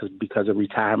club because of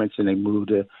retirements, and they move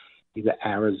to either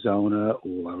Arizona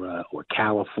or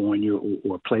California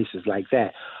or places like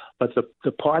that. But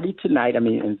the party tonight, I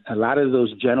mean, and a lot of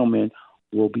those gentlemen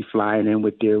will be flying in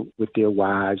with their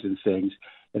wives and things,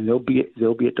 and they'll be at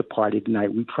the party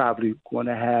tonight. We probably going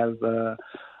to have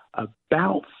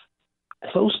about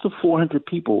close to 400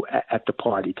 people at the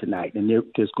party tonight, and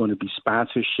there's going to be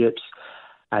sponsorships.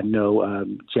 I know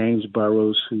James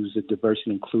Burrows, who's a diversity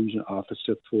and inclusion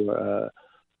officer for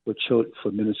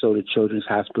Minnesota Children's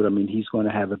Hospital. I mean, he's going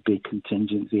to have a big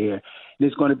contingent there. And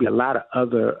there's going to be a lot of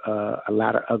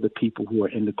other people who are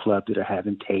in the club that are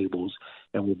having tables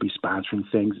and will be sponsoring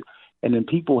things. And then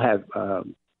people have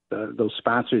those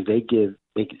sponsors. They give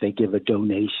a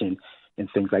donation and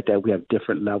things like that. We have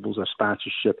different levels of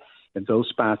sponsorship. And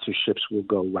those sponsorships will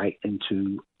go right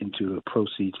into the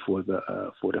proceeds for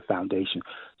the foundation.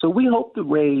 So we hope to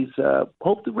raise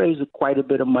quite a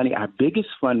bit of money. Our biggest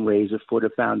fundraiser for the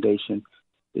foundation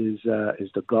is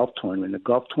the golf tournament. The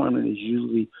golf tournament is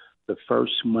usually the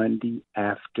first Monday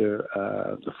after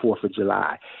the 4th of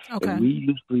July. Okay. And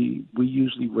we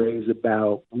usually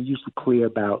clear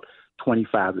about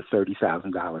 $25,000 to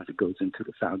 $30,000 that goes into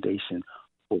the foundation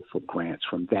for grants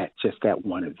from that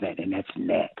one event, and that's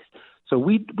net. So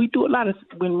we do a lot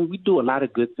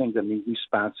of good things. I mean, we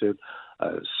sponsored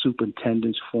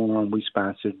Superintendent's Forum. We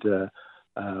sponsored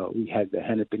we had the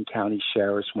Hennepin County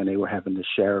Sheriffs when they were having the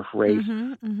sheriff race.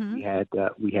 Mm-hmm,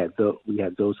 mm-hmm. We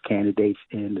had those candidates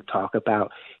in to talk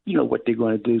about what they're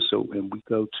going to do. So and we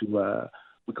go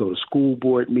to school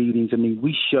board meetings. I mean,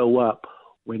 we show up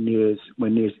when there's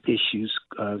issues,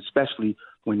 especially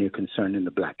when they're concerning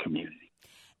the Black community.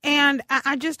 And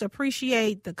I just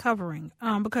appreciate the covering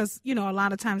because, a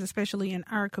lot of times, especially in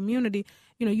our community,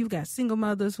 you've got single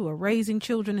mothers who are raising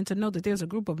children, and to know that there's a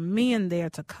group of men there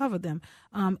to cover them,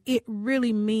 it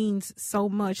really means so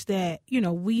much that,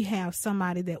 we have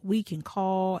somebody that we can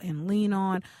call and lean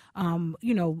on,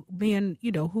 men,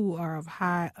 who are of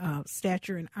high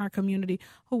stature in our community,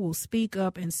 who will speak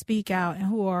up and speak out and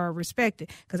who are respected.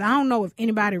 Because I don't know if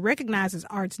anybody recognizes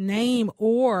Art's name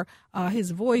or his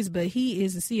voice, but he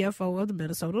is the CFO of the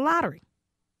Minnesota Lottery.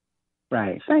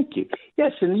 Right. Thank you.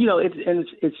 Yes, and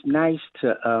it's nice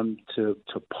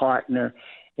to partner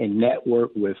and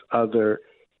network with other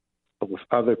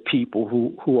people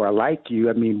who are like you.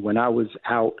 I mean, when I was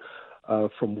out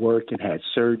from work and had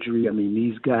surgery, I mean,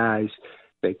 these guys,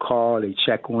 they call, they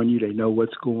check on you, they know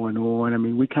what's going on. I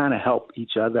mean, we kind of help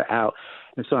each other out,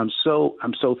 and so I'm so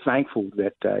thankful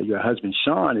that your husband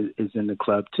Sean is in the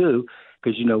club too,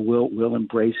 because we'll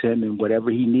embrace him, and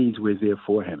whatever he needs, we're there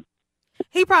for him.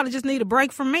 He probably just need a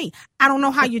break from me. I don't know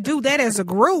how you do that as a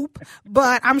group,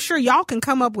 but I'm sure y'all can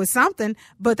come up with something.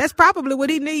 But that's probably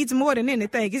what he needs more than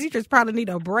anything, because he just probably need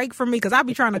a break from me, because I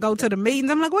be trying to go to the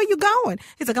meetings. I'm like, where you going?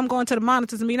 He's like, I'm going to the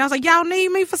monitors meeting. I was like, y'all need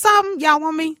me for something? Y'all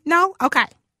want me? No? Okay.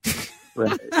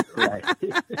 Right.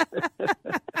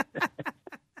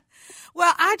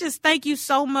 Well, I just thank you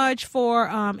so much for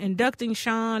inducting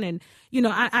Sean, and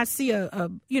I see a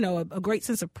great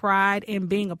sense of pride in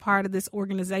being a part of this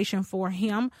organization for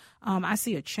him. I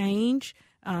see a change.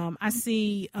 I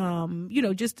see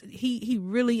just he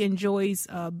really enjoys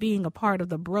being a part of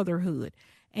the brotherhood.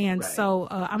 And right. So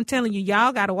I'm telling you,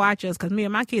 y'all got to watch us, because me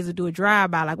and my kids will do a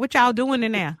drive-by. Like, what y'all doing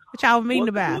in there? What y'all meeting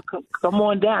about? Come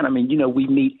on down. I mean, we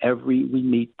meet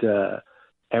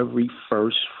every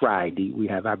first Friday. We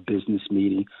have our business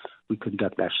meeting. We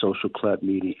conduct our social club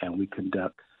meeting, and we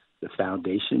conduct the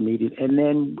foundation meeting. And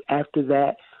then after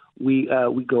that, we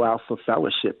go out for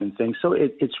fellowship and things. So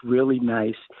it's really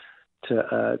nice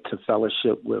to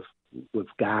fellowship with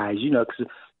guys, because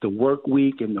the work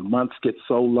week and the months get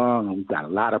so long, and we've got a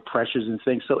lot of pressures and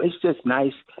things. So it's just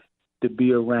nice to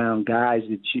be around guys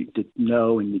that you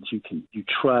know and that you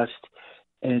trust.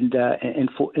 And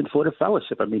for the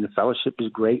fellowship, I mean, the fellowship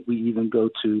is great. We even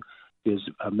there's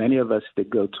many of us that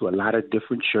go to a lot of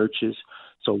different churches.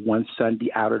 So one Sunday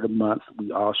out of the month,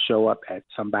 we all show up at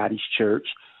somebody's church,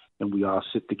 and we all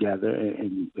sit together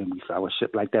and we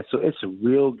fellowship like that. So it's a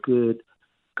real good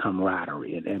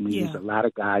camaraderie. And there's a lot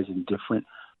of guys in different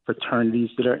fraternities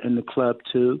that are in the club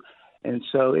too. And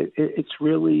so it's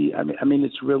really, I mean,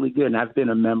 it's really good. And I've been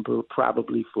a member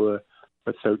probably for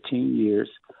 13 years.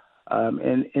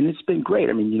 And it's been great.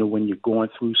 I mean, when you're going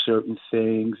through certain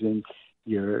things and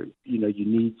you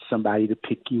need somebody to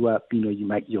pick you up,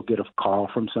 you'll get a call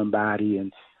from somebody,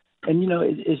 and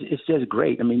it's just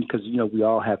great. I mean, because, we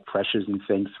all have pressures and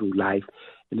things through life,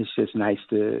 and it's just nice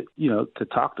to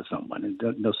talk to someone and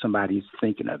know somebody's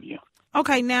thinking of you.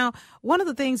 Okay. Now, one of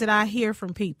the things that I hear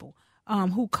from people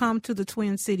who come to the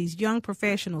Twin Cities, young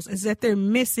professionals, is that they're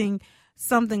missing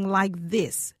something like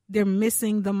this. They're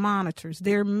missing the monitors.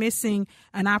 They're missing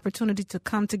an opportunity to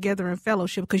come together in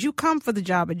fellowship, because you come for the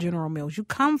job at General Mills, you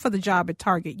come for the job at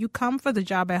Target, you come for the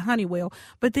job at Honeywell,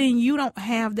 but then you don't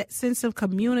have that sense of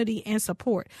community and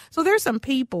support. So there's some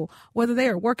people, whether they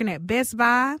are working at Best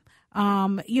Buy,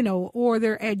 or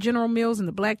they're at General Mills and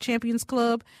the Black Champions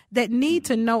Club, that need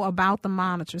to know about the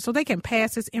monitor so they can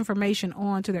pass this information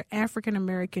on to their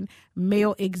African-American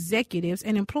male executives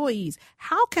and employees.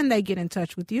 How can they get in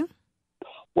touch with you?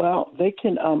 Well, they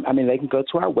can, they can go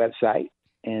to our website,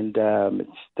 and it's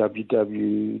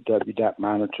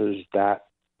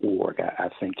www.monitors.org, I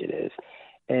think it is.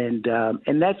 And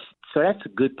that's a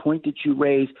good point that you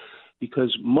raised,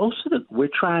 because we're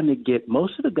trying to get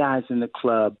most of the guys in the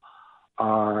club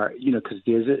are, because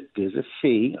there's a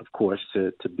fee, of course,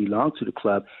 to belong to the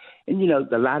club. And,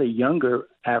 a lot of younger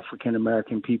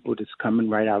African-American people that's coming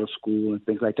right out of school and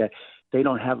things like that, they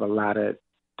don't have a lot of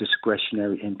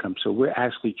discretionary income. So we're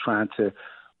actually trying to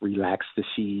relax the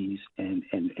fees and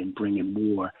bring in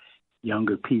more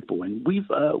younger people. And we've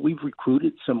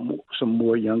recruited some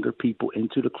more younger people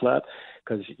into the club,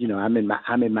 because, I'm in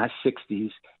my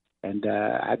 60s, and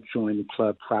I joined the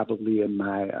club probably in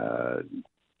my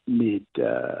mid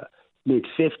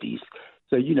 50s.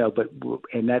 So,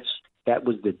 that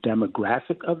was the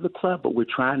demographic of the club, but we're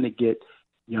trying to get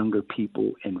younger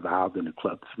people involved in the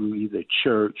club through either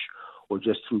church or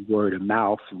just through word of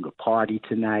mouth, through the party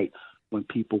tonight when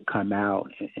people come out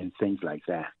and things like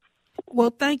that. Well,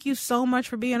 thank you so much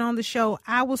for being on the show.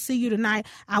 I will see you tonight.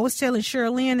 I was telling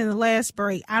Shirlene in the last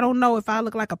break, I don't know if I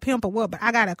look like a pimp or what, but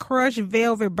I got a crushed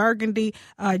velvet burgundy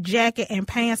jacket and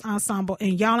pants ensemble,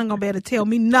 and y'all ain't gonna be able to tell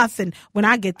me nothing when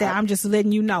I get there. I'm just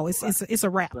letting you know it's a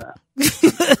wrap. I'm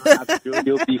sure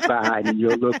you'll be fine, and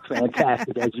you'll look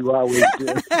fantastic as you always do.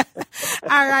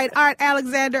 All right, Art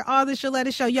Alexander on the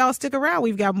Sheletta Show. Y'all stick around.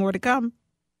 We've got more to come.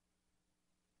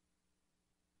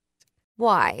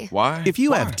 Why? If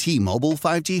you have T-Mobile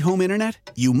 5G home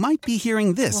internet, you might be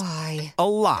hearing this a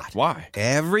lot. Why?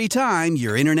 Every time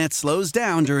your internet slows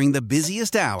down during the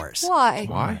busiest hours.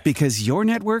 Why? Because your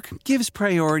network gives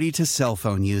priority to cell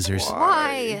phone users.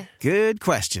 Why? Good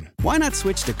question. Why not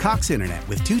switch to Cox Internet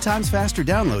with 2 times faster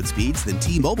download speeds than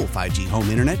T-Mobile 5G home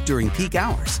internet during peak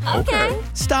hours? Okay.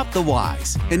 Stop the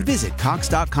whys and visit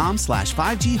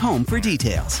cox.com/5G home for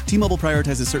details. T-Mobile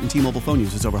prioritizes certain T-Mobile phone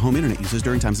users over home internet users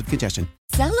during times of congestion.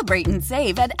 Celebrate and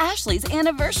save at Ashley's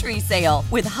Anniversary Sale.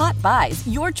 With Hot Buys,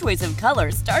 your choice of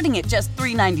colors starting at just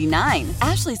 $3.99.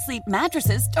 Ashley Sleep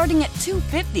mattresses starting at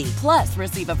 $2.50. Plus,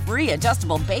 receive a free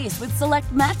adjustable base with select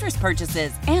mattress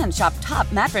purchases. And shop top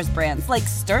mattress brands like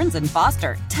Stearns &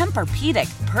 Foster,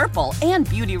 Tempur-Pedic, Purple, and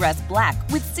Beautyrest Black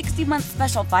with 60-month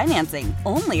special financing.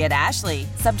 Only at Ashley.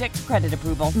 Subject to credit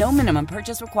approval. No minimum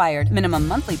purchase required. Minimum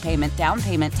monthly payment, down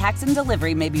payment, tax, and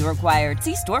delivery may be required.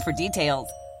 See store for details.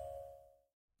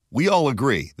 We all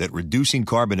agree that reducing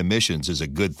carbon emissions is a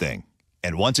good thing.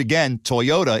 And once again,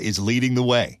 Toyota is leading the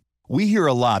way. We hear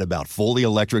a lot about fully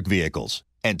electric vehicles,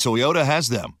 and Toyota has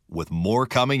them, with more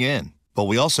coming in. But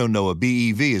we also know a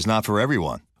BEV is not for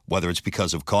everyone, whether it's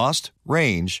because of cost,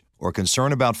 range, or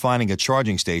concern about finding a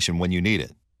charging station when you need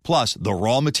it. Plus, the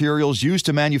raw materials used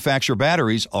to manufacture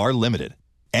batteries are limited.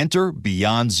 Enter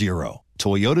Beyond Zero,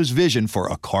 Toyota's vision for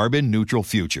a carbon-neutral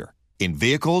future. In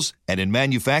vehicles and in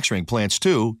manufacturing plants,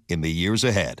 too, in the years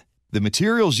ahead. The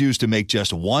materials used to make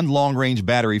just one long-range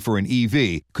battery for an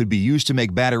EV could be used to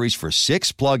make batteries for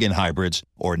 6 plug-in hybrids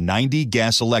or 90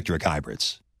 gas-electric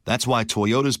hybrids. That's why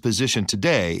Toyota's position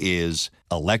today is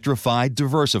electrified,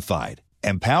 diversified,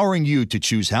 empowering you to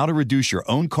choose how to reduce your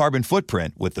own carbon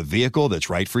footprint with the vehicle that's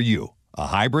right for you, a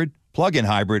hybrid, plug-in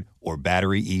hybrid, or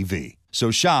battery EV. So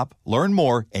shop, learn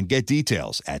more, and get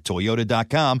details at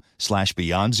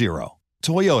toyota.com/beyond zero.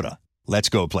 Toyota, let's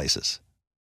go places.